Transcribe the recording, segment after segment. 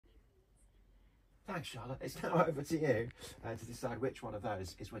Thanks, Charlotte. It's now over to you to decide which one of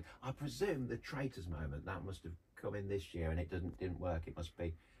those is which. I presume the Traitors moment, that must have come in this year and it didn't work. It must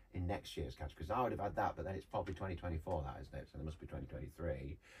be in next year's catch, because I would have had that, but then it's probably 2024, that isn't it? So it must be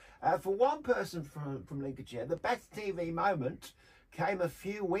 2023. For one person from Lincolnshire, the best TV moment came a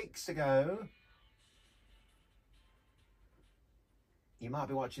few weeks ago. You might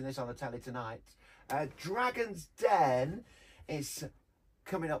be watching this on the telly tonight. Dragon's Den is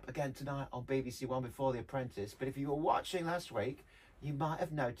coming up again tonight on BBC One before The Apprentice. But if you were watching last week, you might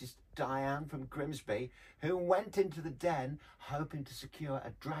have noticed Diane from Grimsby, who went into the den hoping to secure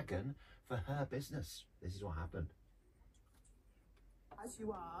a dragon for her business. This is what happened. As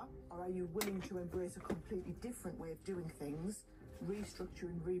you are, or are you willing to embrace a completely different way of doing things, restructure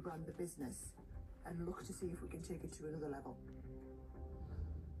and rebrand the business, and look to see if we can take it to another level?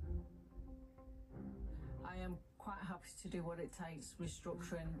 I am quite happy to do what it takes,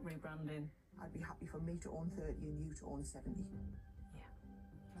 restructuring, rebranding. I'd be happy for me to own 30 and you to own 70. Yeah,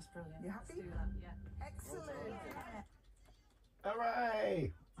 that's brilliant. You happy? Let's do that, yeah. Excellent.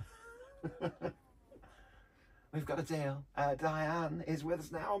 Hooray! We've got a deal. Diane is with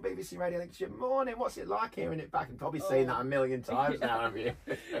us now on BBC Radio Lincolnshire. Morning. What's it like hearing it back? You've probably seen that a million times now, have you?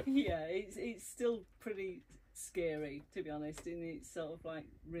 Yeah, it's still pretty scary, to be honest, and it's sort of like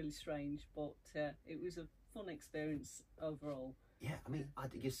really strange, but it was a fun experience overall. Yeah, I mean,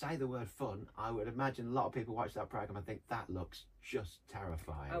 you say the word fun, I would imagine a lot of people watch that programme and think that looks just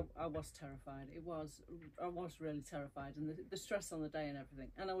terrifying. I was terrified. I was really terrified, and the stress on the day and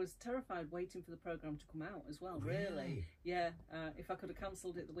everything. And I was terrified waiting for the programme to come out as well, really. Yeah, if I could have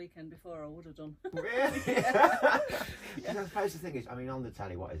cancelled it the weekend before, I would have done. Really? Yeah. And I suppose the thing is, I mean, on the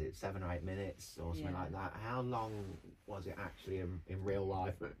telly, what is it, 7 or 8 minutes or something like that? How long was it actually in real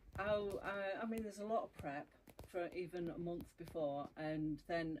life? I mean, there's a lot of prep for even a month before, and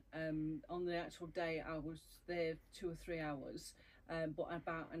then on the actual day I was there 2 or 3 hours, but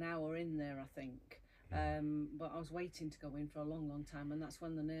about an hour in there, I think. But I was waiting to go in for a long time, and that's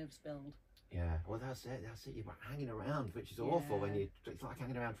when the nerves build. Yeah, well, that's it. You're hanging around, which is awful when it's like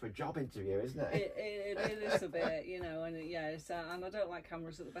hanging around for a job interview, isn't it? It is a bit, you know, and and I don't like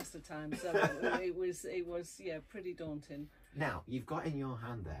cameras at the best of times, so it was pretty daunting. Now, you've got in your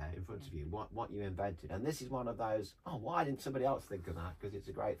hand there in front of you what you invented, and this is one of those, why didn't somebody else think of that? Because it's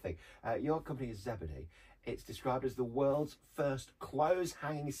a great thing. Your company is Zebedee. It's described as the world's first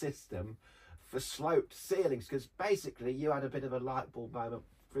clothes-hanging system for sloped ceilings, because basically you had a bit of a light bulb moment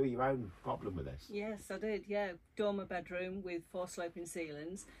through your own problem with this. Yes, I did, yeah. Dormer bedroom with 4 sloping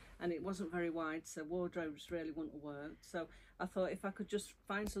ceilings, and it wasn't very wide, so wardrobes really wouldn't have worked. So I thought if I could just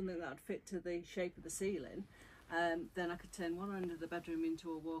find something that would fit to the shape of the ceiling, then I could turn one end of the bedroom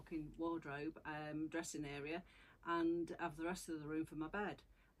into a walk-in wardrobe, dressing area, and have the rest of the room for my bed.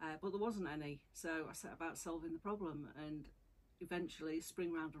 But there wasn't any, so I set about solving the problem, and eventually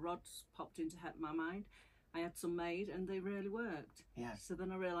spring rounder rods popped into my mind. I had some made and they really worked. Yeah. So then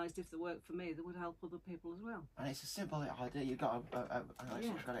I realised if they worked for me, they would help other people as well. And it's a simple little idea. You've got I've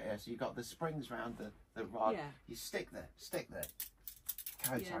got it here. So you've got the springs round the rod. Yeah. You stick the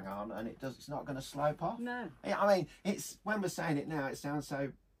coat hang on, and it's not going to slope off. No. Yeah, I mean, it's when we're saying it now, it sounds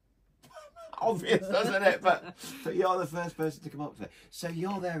so obvious, doesn't it? But so you're the first person to come up to it. So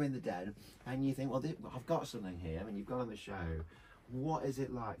you're there in the den, and you think, well, I've got something here, and you've gone on the show. What is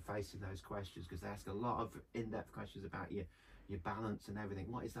it like facing those questions? Because they ask a lot of in-depth questions about your balance and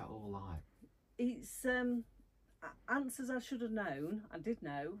everything. What is that all like? It's answers I should have known. I did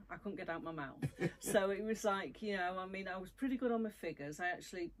know. I couldn't get out my mouth. So it was like, you know, I mean, I was pretty good on my figures. I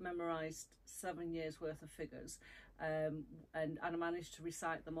actually memorised 7 years worth of figures, and I managed to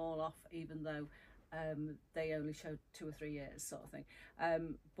recite them all off, even though they only showed 2 or 3 years, sort of thing.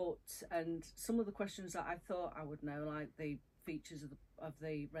 And some of the questions that I thought I would know, like the features of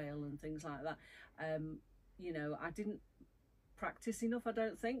the rail and things like that, you know, I didn't practice enough, I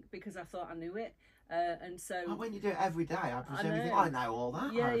don't think, because I thought I knew it, and so when you do it every day, I presume you think, I know all that.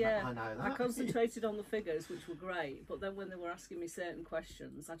 I know that. I concentrated on the figures, which were great, but then when they were asking me certain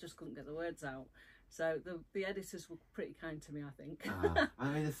questions, I just couldn't get the words out. So the editors were pretty kind to me, I think. I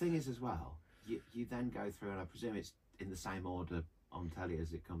mean, the thing is as well, you then go through, and I presume it's in the same order on telly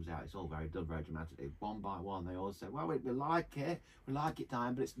as it comes out. It's all very dramatically, one by one. They all say, well, we like it,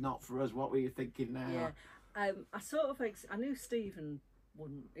 Diane, but it's not for us. What were you thinking now? Yeah, I sort of I knew Stephen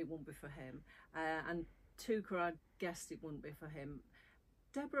it wouldn't be for him, and Tuka, I guessed it wouldn't be for him.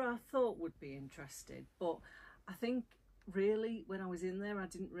 Deborah, I thought would be interested, but I think really when I was in there, I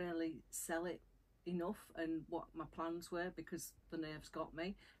didn't really sell it enough and what my plans were, because the nerves got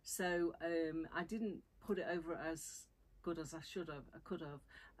me. So I didn't put it over as good as I could have.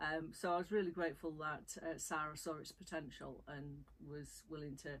 So I was really grateful that Sarah saw its potential and was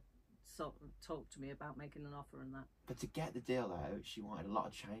willing to sort of talk to me about making an offer and that. But to get the deal out, she wanted a lot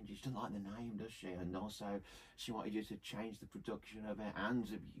of changes. She doesn't like the name, does she? And also, she wanted you to change the production of it and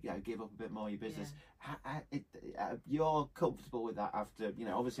to, give up a bit more of your business. Yeah. You're comfortable with that after,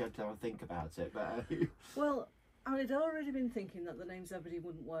 obviously I have to think about it. But well, I'd already been thinking that the name Zebedee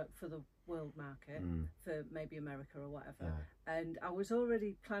wouldn't work for the world market, for maybe America or whatever. Yeah. And I was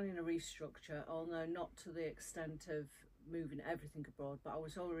already planning a restructure, although not to the extent of moving everything abroad, but I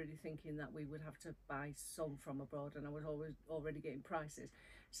was already thinking that we would have to buy some from abroad, and I was already getting prices.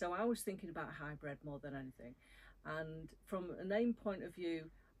 So I was thinking about hybrid more than anything. And from a name point of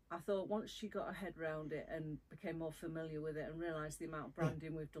view, I thought once she got her head round it and became more familiar with it and realised the amount of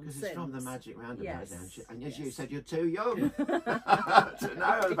branding we've done since. Because it's from the Magic Roundabout, yes, isn't it? And as you said, you're too young to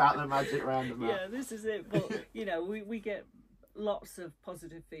know about the Magic Roundabout. Yeah, this is it. But we get lots of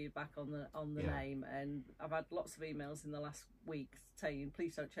positive feedback on the name, and I've had lots of emails in the last week saying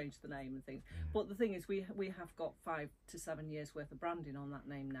please don't change the name and things. But the thing is, we have got 5 to 7 years worth of branding on that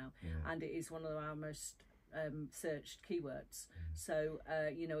name now, and it is one of our most searched keywords. So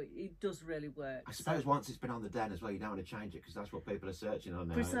it does really work. I suppose once it's been on the Den as well, you don't want to change it because that's what people are searching on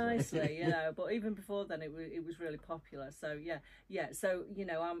now. Precisely. But even before then it was really popular. So so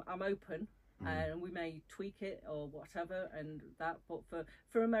I'm open. And we may tweak it or whatever, and that. But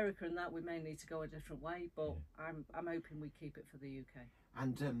for America and that, we may need to go a different way. But I'm hoping we keep it for the UK.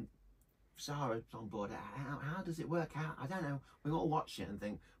 And Sarah's on board. How does it work out? I don't know. We all watch it and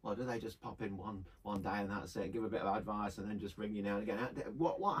think, well, do they just pop in one day and that's it, and give a bit of advice, and then just ring you now and again?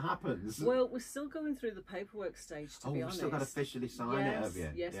 What happens? Well, we're still going through the paperwork stage, to be honest. We've still got to officially sign it, have you?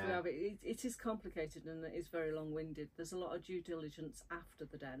 Yes, we have. It is complicated and it is very long-winded. There's a lot of due diligence after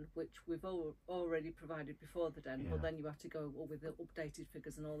the Den, which we've already provided before the Den, but then you have to go with the updated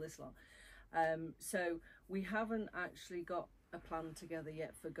figures and all this lot. So we haven't actually got a plan together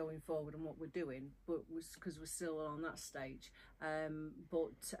yet for going forward and what we're doing, but because we're still on that stage.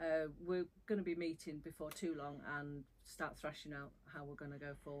 But we're going to be meeting before too long and start thrashing out how we're going to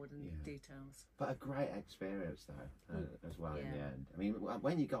go forward and details. But a great experience though, as well in the end. I mean,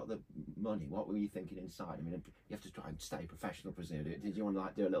 when you got the money, what were you thinking inside? I mean, you have to try and stay professional, presumably. Did you want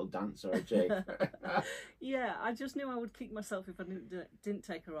to do a little dance or a jig? Yeah, I just knew I would kick myself if I didn't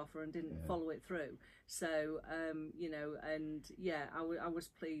take her offer and didn't follow it through. So I was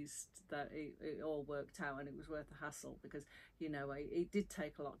pleased that it all worked out and it was worth the hassle, because it did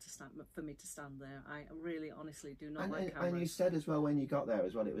take a lot for me to stand there. I really honestly do not like cameras. And you said as well when you got there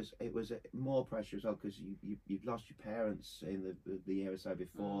as well, it was more pressure as well, because you've lost your parents in the year or so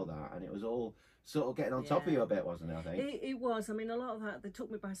before that, and it was all sort of getting on top of you a bit, wasn't it? I think it was. I mean, a lot of that, they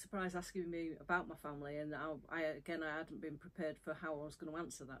took me by surprise asking me about my family, and I hadn't been prepared for how I was going to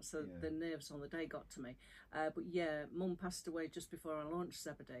answer that, so the nerves on the day got to me. But Mum passed away just before I launched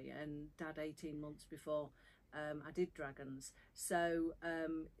Zebedee, and Dad 18 months before I did Dragons. So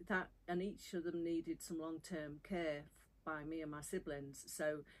and each of them needed some long-term care by me and my siblings,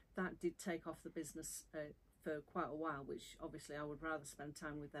 so that did take off the business for quite a while, which obviously I would rather spend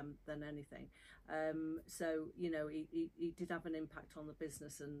time with them than anything. So he did have an impact on the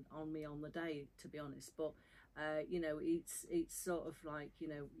business and on me on the day, to be honest. But it's sort of like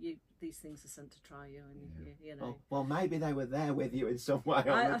these things are sent to try you, and well, maybe they were there with you in some way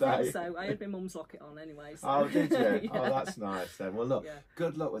on the day. I think so. I had my mum's locket on anyway. So. Oh, did you? Oh, that's nice then. Well, look,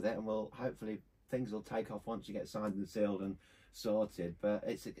 good luck with it, and we'll hopefully things will take off once you get signed and sealed and sorted. But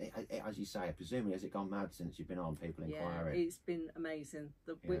it's as you say, presumably has it gone mad since you've been on, people inquiring? It's been amazing.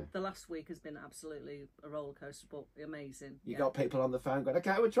 The last week has been absolutely a roller coaster, but amazing. You got people on the phone going,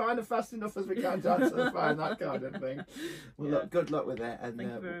 okay, we're trying to fast enough as we can to answer the phone, that kind of thing. Well, look, good luck with it, and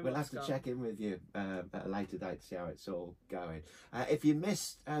we'll have to check in with you at a later date to see how it's all going. If you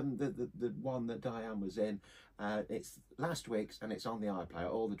missed the one that Diane was in, it's last week's, and it's on the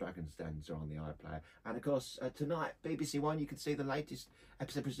iPlayer. All the Dragon's Dens are on the iPlayer, and of course tonight BBC One you can see the latest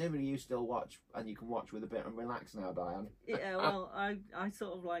episode. Presumably you still watch, and you can watch with a bit and relax now, Diane. Yeah, well, I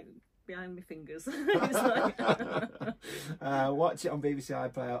sort of like behind my fingers. Watch it on BBC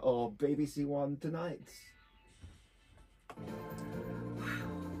iPlayer or BBC One tonight.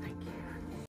 Wow.